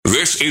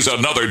is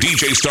another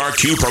DJ Star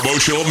Q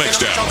promotional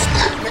mixdown.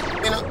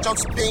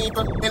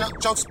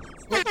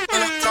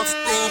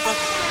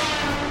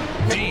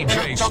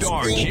 DJ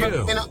Star Q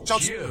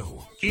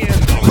in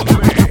the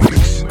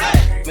mix.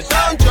 Me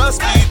don't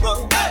trust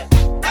people.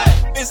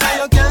 Me say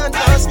you can't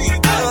trust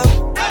people.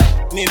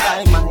 Me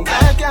buy my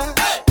cash.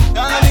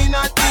 Gonna be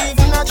not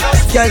even a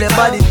trust. Girl, your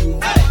body.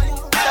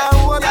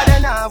 Who other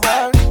than I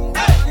worry.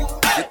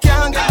 You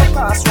can't get the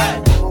pass right.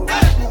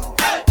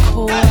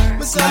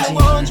 Me say me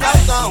won't drop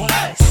down.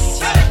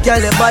 Girl,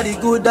 your body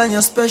good and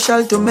you're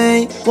special to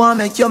me.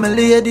 Wanna make you my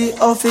lady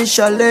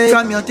officially.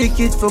 From your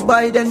ticket for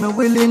buy, then me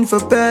willing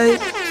for pay.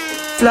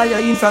 Fly you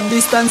in from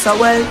distance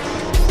away.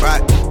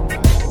 Right.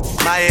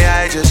 My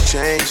AI just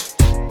changed.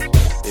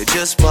 It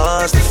just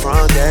was the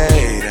front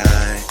gate.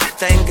 I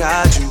thank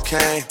God you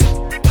came.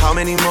 How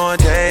many more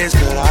days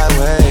could I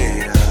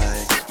wait? I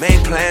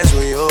made plans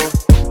with you,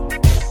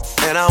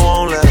 and I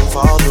won't let them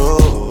fall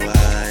through.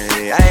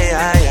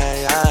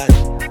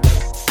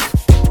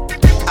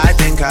 I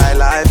think I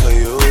lie for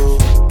you.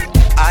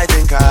 I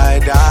think I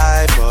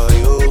die for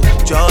you.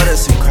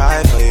 Jodeci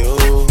cry for you.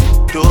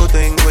 Do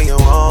things when you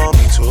want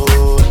me to.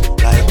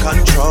 Like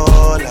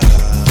controller.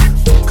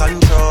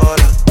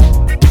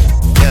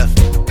 Yeah,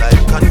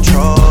 like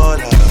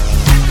controller.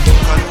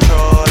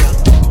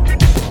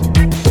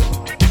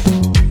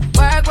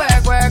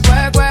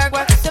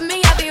 Work. To me,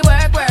 I be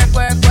work.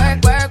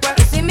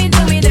 You see me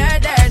do me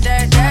dirt.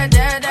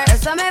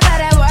 So me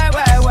better work.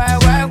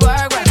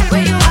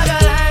 When you walk a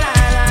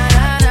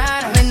line.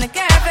 I'm in the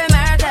cafe,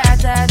 man,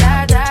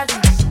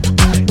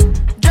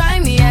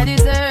 drive me at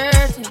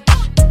dessert.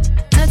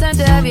 No time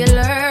to have you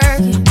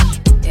lurking.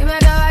 You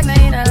make a walk, now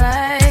you don't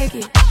like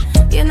it.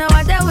 You know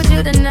I dealt with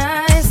you the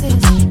nicest.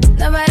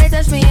 Nobody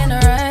touched me in a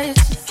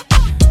righteous.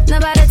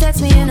 Nobody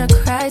text me in a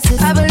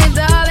crisis. I believed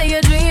all of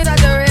your dreams are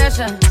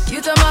duration.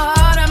 You took my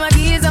heart, all my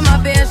keys, and my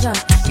vision.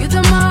 You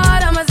took my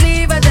heart, I must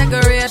leave a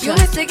decoration. You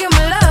mistaken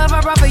my love,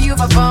 I brought for you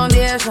for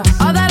foundation.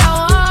 All that I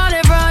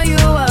wanted from you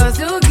was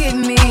to give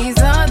me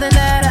something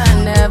that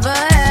I never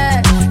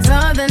had,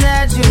 something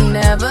that you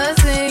never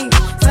seen,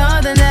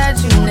 something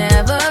that you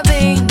never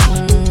been.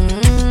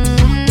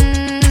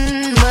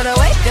 But I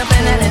wake up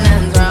and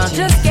nothing's wrong.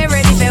 Just get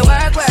ready for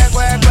work.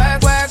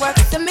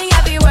 To me,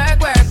 I be work.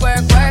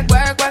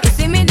 You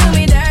see me do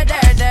me dirt.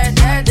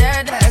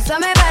 So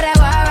me better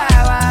work.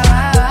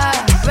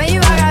 When you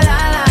walk a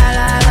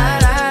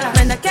line. I'm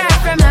in the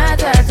cafe, man,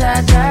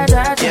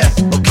 Yeah,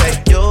 okay.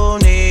 You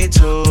need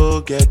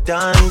to get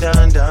done.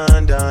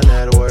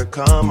 At work,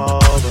 come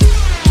over.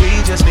 We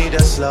just need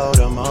to slow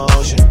the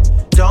motion.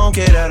 Don't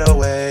get out of the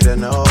way to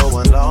no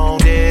one. Long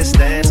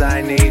distance,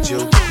 I need you.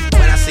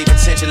 When I see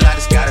potential, I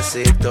just gotta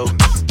see it through.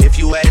 If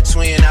you had a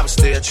twin, I would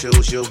still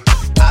choose you.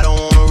 I don't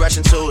wanna rush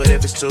into it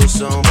if it's too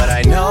soon, but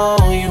I know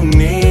you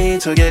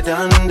need to get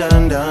done.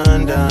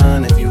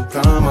 If you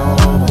come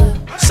over,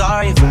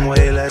 sorry if I'm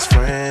way less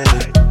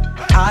friendly.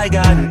 I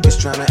got niggas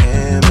tryna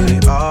end me.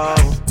 Oh,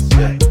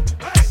 yeah.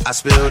 I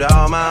spilled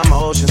all my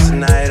emotions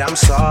tonight. I'm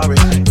sorry.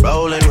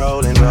 Rolling.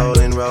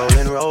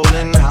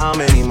 How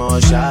many more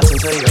shots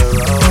until you're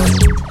rolling?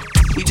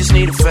 We just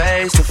need a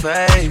face to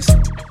face.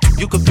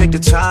 You could pick the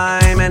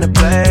time and the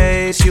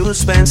place. You'll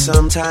spend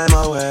some time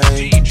away.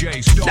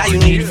 DJ Star Now you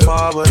need to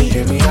forward and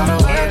give me all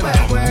the work.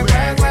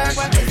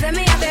 Let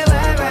me have it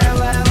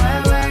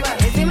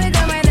work. You see me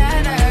do my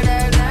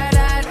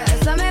dirt.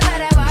 So me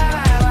better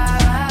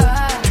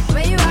work.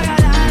 When you walk a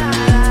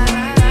line.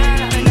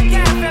 I'm in the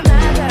cafe,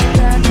 man,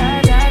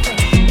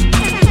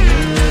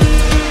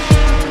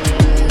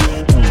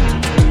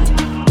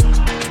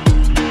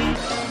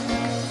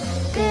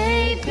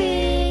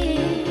 Baby,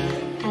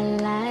 I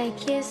like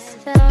you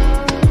so.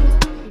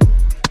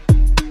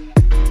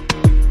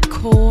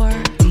 Core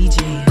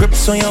DJ.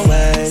 Grips on your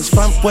ways,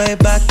 front way,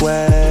 back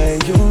way.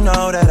 You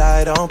know that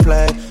I don't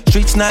play.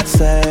 Streets not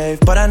safe,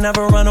 but I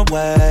never run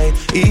away,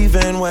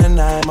 even when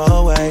I'm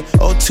away.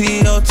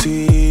 OT,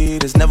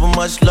 there's never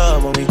much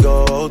love when we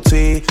go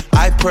OT.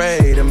 I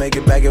pray to make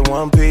it back in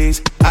one piece.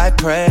 I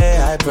pray.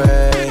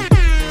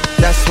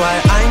 That's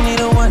why I need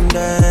a one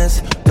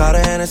dance. Got a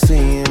Hennessy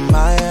in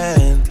my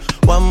hand.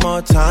 One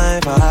more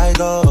time before I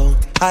go.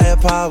 Higher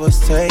powers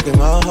taking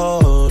a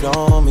hold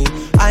on me.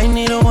 I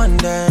need a one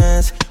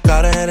dance.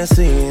 Got a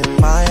Hennessy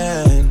in my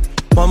hand.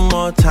 One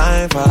more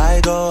time before I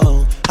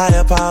go.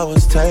 Higher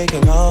powers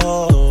taking a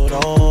hold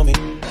on me.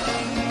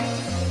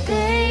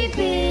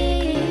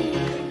 Baby,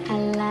 I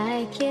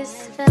like you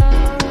so.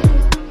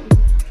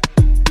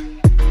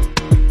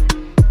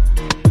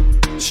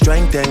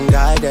 Strength and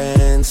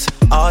guidance,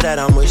 all that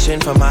I'm wishing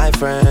for my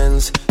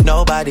friends.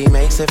 Nobody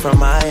makes it from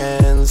my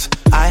ends.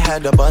 I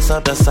had to bust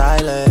up the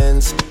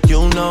silence.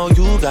 You know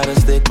you gotta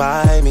stick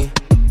by me.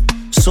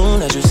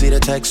 Soon as you see the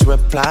text,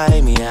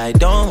 reply me. I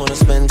don't wanna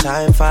spend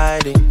time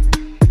fighting.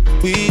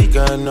 We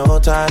got no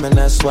time and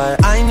that's why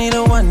I need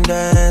a one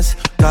dance.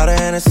 Got a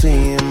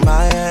Hennessy in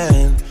my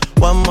hand.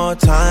 One more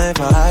time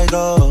before I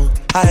go.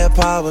 Higher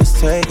powers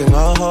taking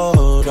a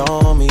hold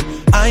on me.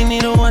 I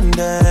need a one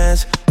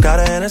dance. Got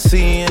a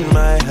Hennessy in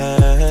my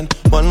hand.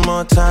 One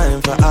more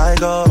time before I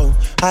go.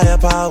 Higher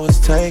powers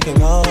taking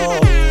hold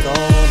on me.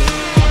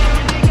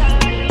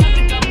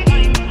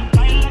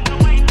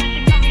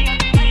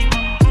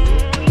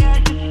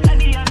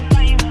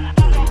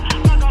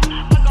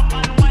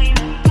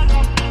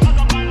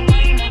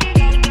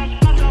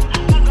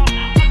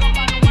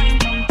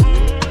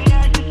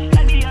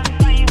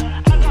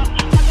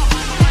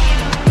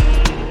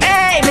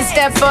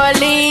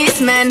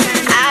 Policeman,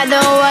 I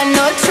don't want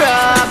no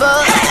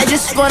trouble. I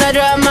just wanna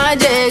drop my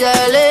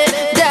jiggle it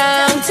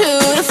down to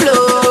the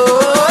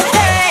floor.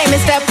 Hey,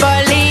 Mr.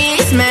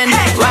 Policeman,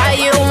 why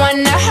you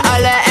wanna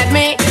holler at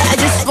me? I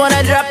just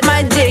wanna drop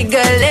my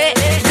jiggle it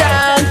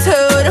down to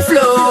the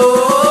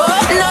floor.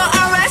 No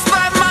arrest,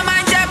 but my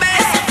mind your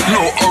business.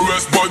 No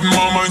arrest, but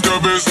my mind your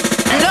business.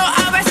 No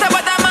arrest,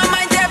 but my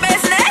mind your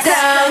business.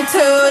 Down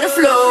to the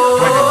floor.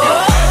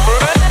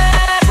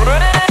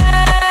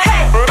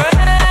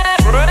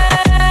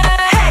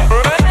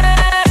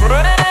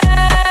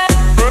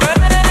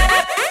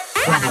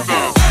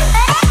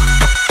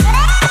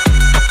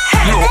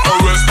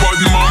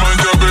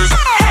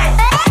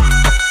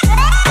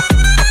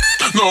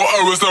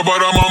 But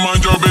I'm on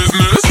mind your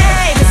business.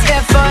 Hey,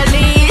 Mr.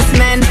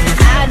 Policeman,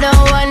 I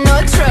don't want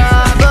no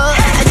trouble.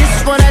 I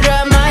just wanna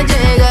drop my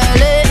jiggle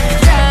it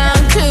down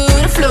to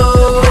the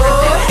floor.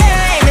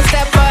 Hey,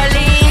 Mr.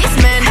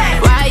 Policeman,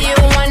 why you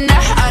wanna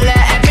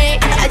holler at me?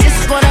 I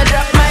just wanna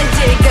drop my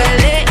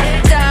jiggle it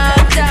down,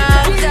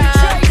 down,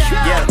 down,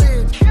 down. Yeah,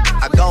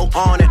 I go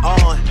on and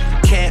on.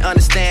 Can't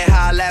understand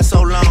how I last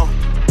so long.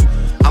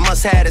 I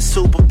must have the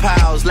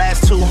superpowers.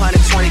 Last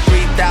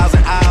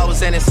 223,000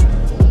 hours, and it's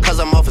cause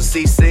I'm off of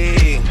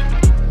CC,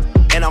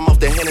 and I'm off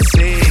the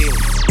Hennessy.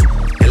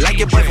 And like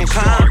your boy from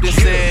Compton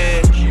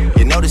said,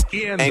 you know this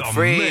ain't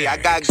free. I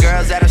got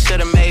girls that I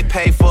should've made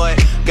pay for it.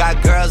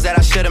 Got girls that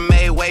I should've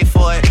made wait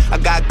for it. I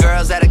got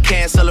girls that'll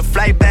cancel a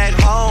flight back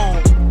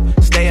home.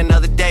 Stay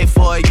another day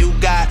for it. You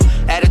got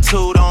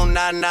attitude on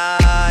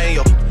 99,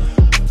 yo,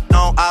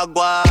 on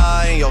agua,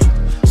 and yo,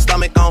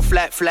 stomach on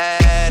flat,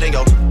 and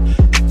yo,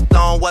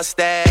 on what's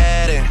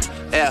that, and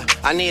yeah,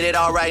 I need it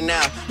all right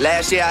now.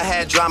 Last year I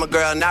had drama,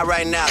 girl, not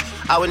right now.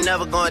 I would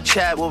never go and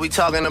chat what we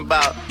talking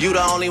about. You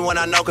the only one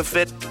I know can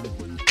fit.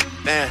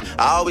 Man,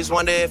 I always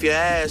wonder if you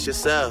ask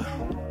yourself,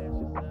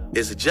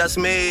 is it just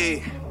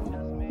me?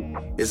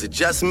 Is it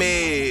just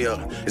me? Or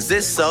is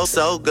this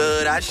so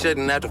good I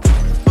shouldn't have to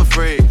for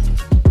free?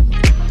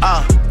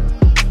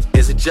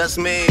 Is it just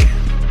me?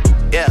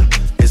 Yeah,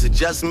 is it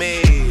just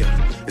me?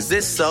 Is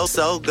this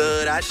so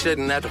good I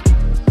shouldn't have to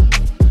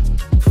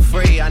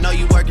free. I know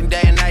you working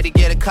day and night to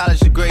get a college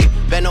degree.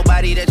 Bet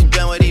nobody that you've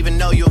been with even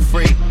know you're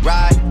free,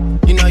 right?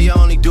 You know you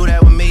only do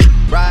that with me,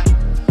 right?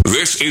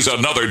 This is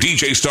another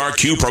DJ Star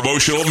Q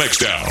promotional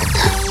mixdown.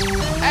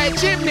 Hey,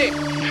 Chimney,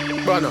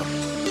 Bruno,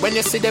 when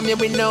you see them, you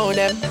will know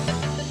them.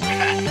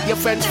 Your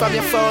friends from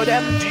your phone,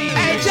 them.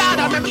 Hey,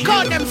 Jordan, let me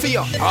call them for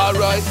you.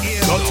 Alright,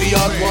 Dirty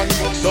Heart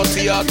 1,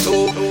 Dirty Heart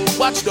 2.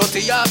 Watch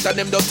Dirty Heart and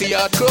them Dirty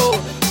Heart crew.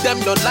 Them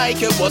don't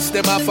like you, what's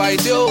them I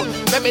fight you?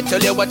 Let me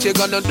tell you what you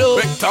gonna do.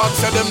 Big talk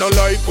say them don't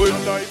like we.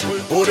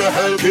 Who the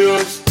hell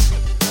cares?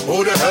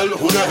 Who the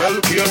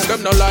hell cares?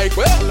 Them don't like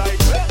we.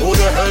 Who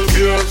the hell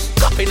cares?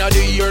 Cupping of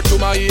the year to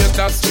my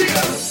haters.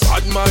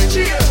 Bad mind,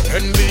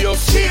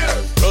 envious,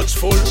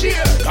 grudgeful,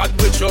 God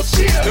with us.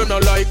 Them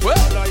don't like we.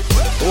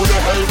 Who the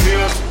hell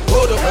cares?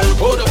 Who the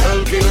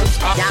hell cares?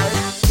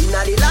 Inna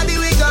the lobby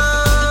we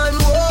gone,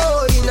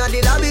 whoa. Inna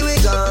the lobby we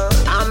gone.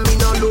 And me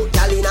no look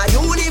gal in a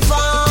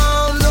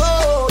uniform,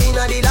 no.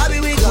 Inna the lobby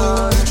we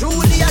gone.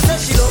 Truly I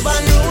said she love a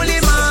newly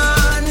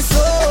man,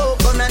 so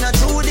come and a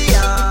through the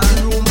yard.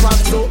 Room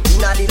packed so.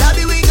 Inna the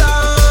lobby we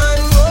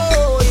gone,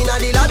 whoa. Inna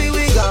the lobby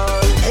we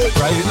gone. Hey.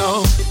 Right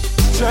now,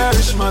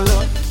 cherish my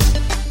love.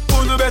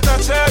 You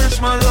better cherish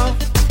my love.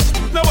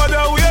 Nobody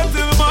wait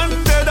till man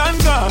dead and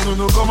gone. You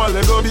know come and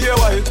let go be a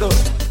white dove.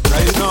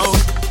 Right now,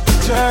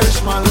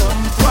 cherish my love.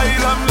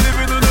 While I'm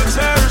living, you know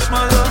cherish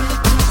my love.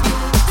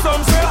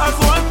 Some say as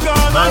one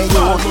gone and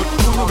gone, but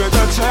you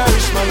better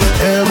cherish my love.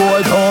 Hey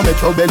boy, don't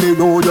make your belly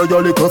roll,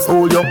 your little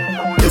soul, yo.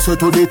 Listen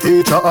to the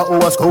teacher at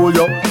our school,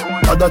 yo.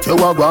 That you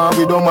a go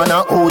with them and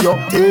a owe you.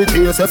 Teach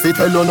yourself it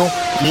tell you no.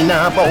 Me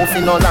nah bow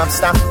fi no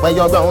lobster. When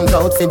you round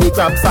out fi the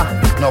crab for.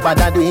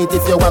 Nobody do it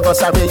if you a go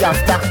sorry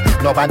after.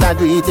 Nobody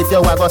do it if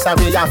you a go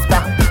sorry after.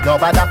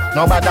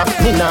 Nobody.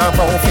 Me nah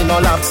bow fi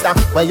no lobster.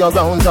 When you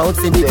round out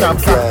fi the crab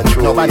for.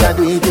 Nobody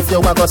do it if you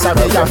a go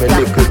sorry after.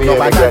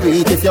 Nobody do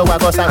it if you a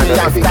go sorry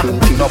after.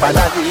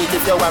 Nobody do it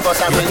if you a go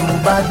sorry. You too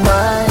bad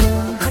mind,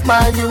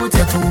 my youth,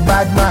 you too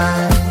bad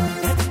mind.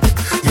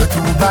 You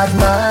too bad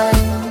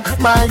mind.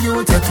 My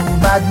youth, you too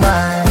bad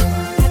mind.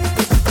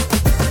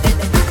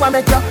 Why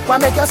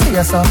make you see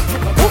yourself?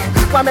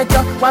 Why make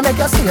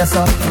you see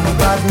yourself? Too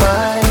bad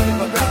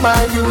mind.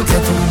 My youth, you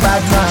too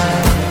bad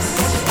mind.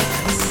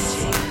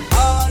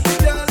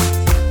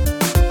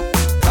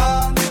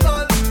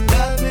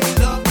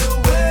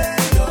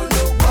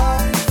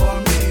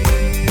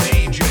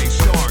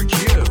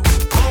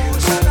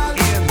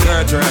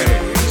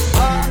 Right.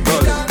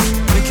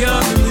 You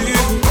can't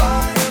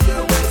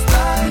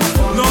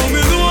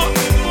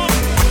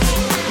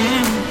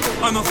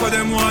for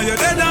them why you're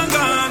dead and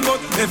gone. But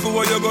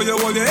everywhere you go, you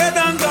hold your head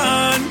and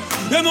gone.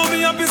 You know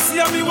me happy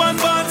see me one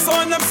band. So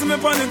when them see me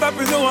on the top,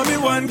 you know me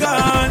one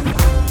gone.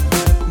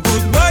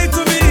 Goodbye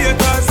to me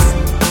haters.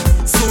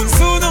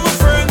 Soon, my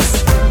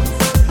friends.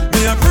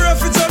 Me a pray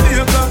for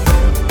Jamaica.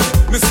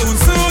 Me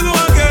soon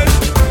again.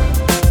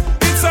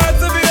 It's hard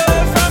to be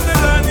away from the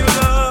land you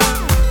love.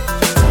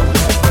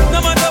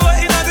 No matter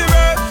what in the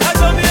world, I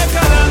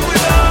Jamaica land we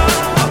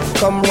love.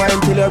 Come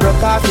wine till you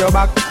broke off your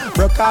back.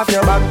 Broke off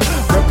your back.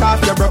 Broke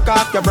off your back.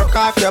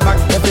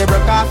 If you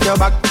broke off your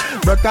back.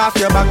 Broke off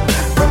your back.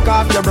 Broke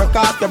off your back.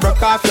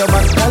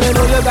 Girl, you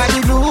know you got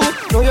the glue.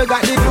 Know you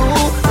got the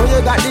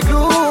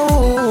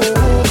glue.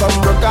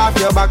 Come broke off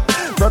your back.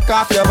 Broke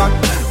off your back.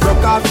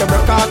 Broke off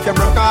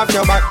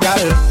your back,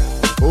 girl.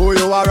 Who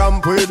you are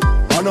ramp with?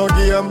 On no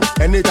game.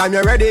 Anytime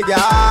you're ready,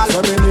 girl.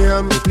 So me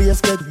name. The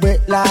place get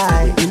wet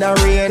like in a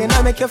rain. Then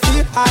I make you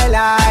feel high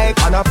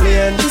like on a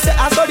plane. She say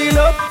I saw the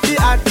love, the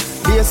art.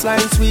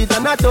 Baseline sweet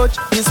and I touch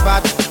this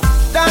spot.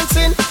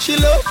 Dancing, she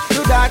love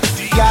do that.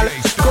 Girl,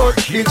 go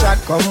the chat.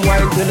 Come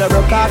wine till you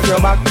broke off your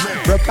back.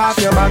 Broke off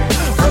your back.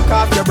 Broke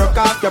off your back.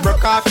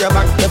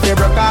 If you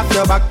broke off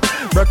your back.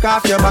 Broke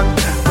off your back.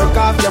 Broke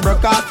off your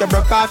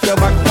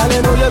back. Girl,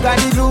 you know you got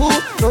the glue.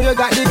 Know you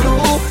got the glue.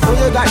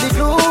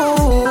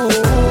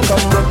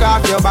 Come broke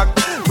off your back.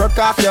 Broke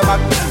off your back.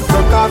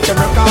 Broke off your.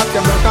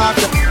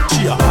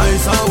 She a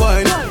ice and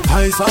wine.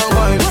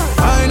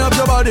 Wine up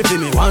your body for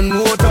me one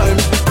more time.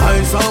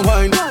 Ice and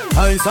wine,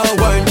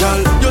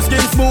 girl. Your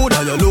skin smooth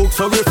and you look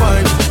so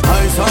refined.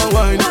 Ice and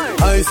wine.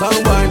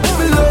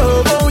 Me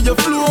love how you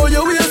flow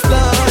your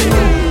waistline.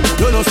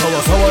 You know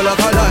sour like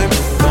a lime.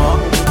 Nah,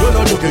 you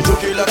know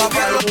juky like a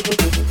pie.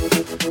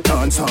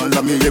 Dance all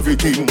of me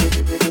everything.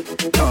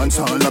 Dance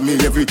all of me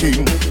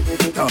everything.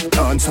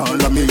 Dance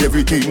all of me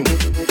everything.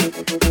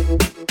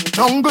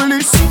 Jungle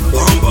is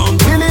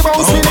Billy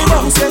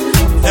bounce.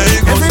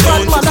 Every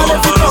bad man and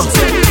every bounce.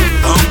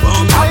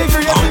 I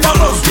agree with the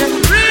bounce.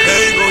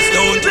 Hey, goes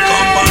down to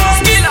compound.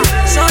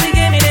 Shorty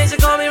gave me this, she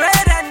call me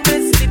red and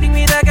good. Sleeping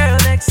with a girl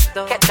next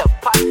door. Catch up,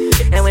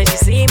 and when she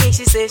see me,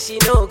 she says she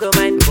no go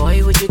mind.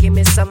 Boy, would you give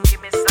me some?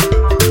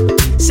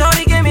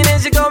 Shorty gave me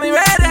this, she call me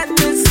red and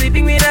good.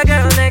 Sleeping with a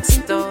girl next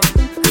door.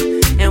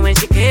 And when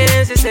she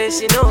came, she says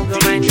she no go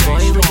mind.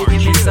 Boy, would you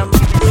give me some?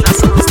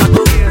 That's how we start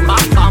to hear.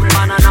 Bam bam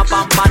banana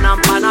bam banana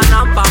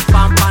banana bam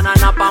bam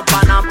banana bam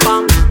banana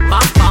bam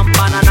bam bam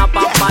banana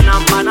bam banana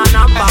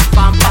banana bam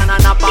bam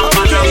banana bam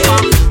banana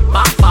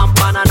bam bam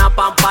banana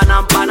bam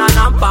banana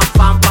bam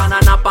banana bam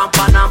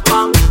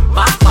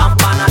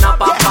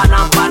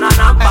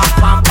banana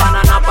bam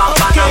banana bam.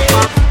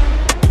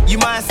 You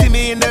might see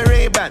me in the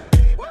Ray-Ban.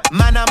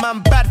 Man,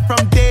 I'm bad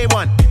from day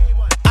one.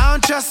 I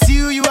don't trust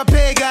you, you a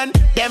pagan.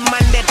 Them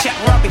man, they chat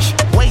rubbish,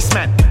 waste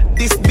man.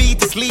 This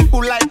beat is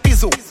lethal like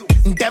Bizzle.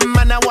 Them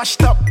man, I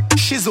washed up,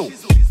 shizzle.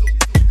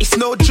 It's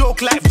no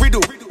joke like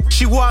Riddle.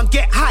 She won't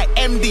get high,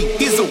 MD,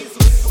 Dizzle.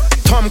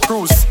 Tom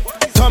Cruise.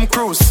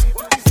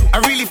 I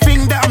really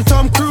think that I'm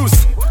Tom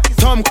Cruise.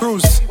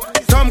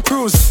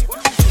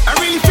 I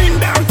really think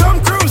that I'm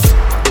Tom Cruise.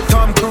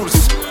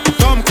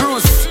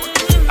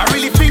 I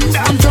really think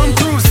that I'm Tom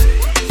Cruise. I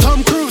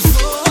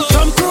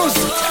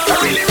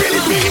really think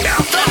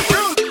that I'm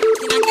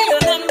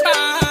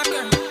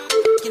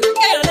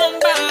Tom Cruise.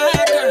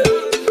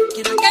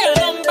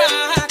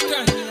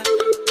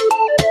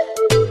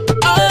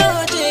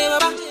 Oh,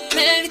 J-Baba,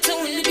 melody to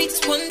the beats.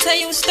 One tell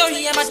you a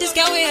story about this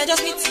girl where I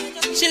just meet.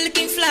 She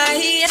looking fly,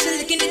 yeah, she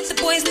looking at the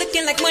boys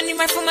looking like money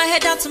right from my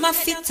head down to my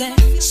feet.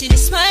 She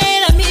just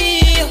smile at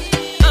me, I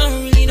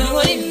don't really know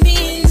what it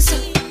means.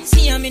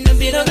 See, I'm in a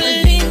bit of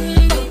a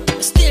limbo,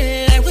 but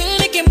still I will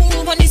make a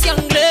move on this young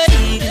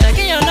lady. Can I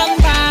get your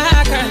number,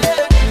 girl?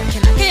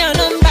 Can I get your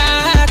number,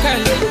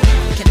 girl?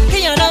 Can I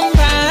get your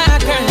number,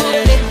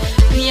 girl?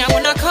 Me, I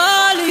wanna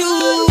call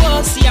you,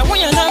 oh, see, I want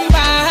your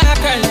number,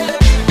 girl.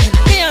 Can I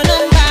get your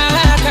number,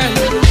 girl?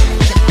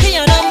 Can I get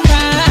your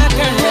number,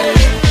 girl?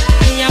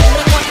 Me, I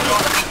wanna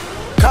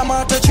Come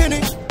out to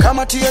chinny, come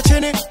out to your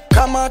chinny,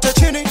 come out to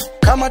chinny,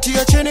 come out to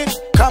your chinny,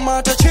 come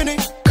out to chinny,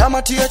 come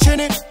out to your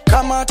chinny,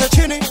 come out to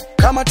chinny,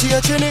 come out to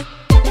your chinny.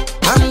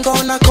 I'm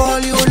gonna call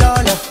you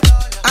Lola,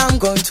 I'm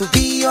going to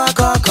be your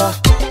kaka.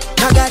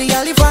 Nagari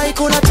alivai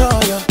kuna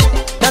toyo,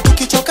 na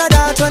tukichoka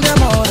da twende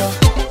moro.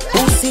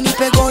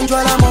 Usinipe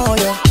gonjwa la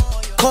moyo,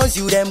 cause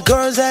you them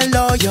girls and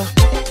loyal.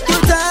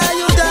 You die,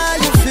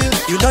 you feel.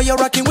 You know you're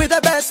rocking with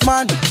the best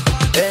man.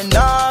 And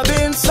I've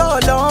been so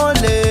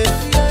lonely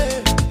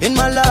in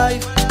my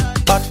life,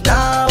 but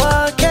now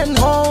I can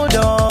hold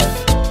on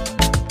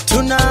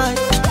tonight.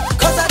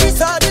 Cause I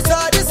decide.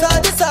 Cause I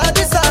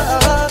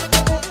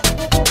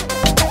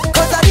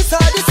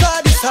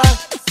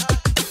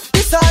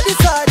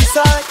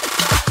decide.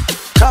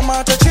 Come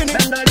out to chinny,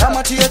 come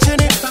out to your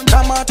chinny,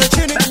 come out to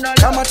chinny,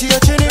 come out to your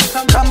chinny,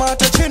 come out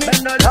to chinny,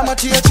 come out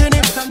to your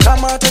chinny,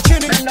 come out to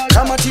chinny,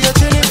 come out to your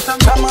chinny,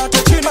 come out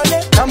to chinny,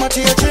 come out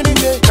to your chinny,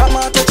 come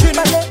out to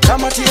chinny,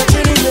 come out to your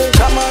chinny,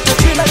 come out to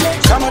chinny,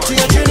 come out to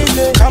your chinny,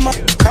 come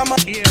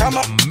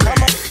out.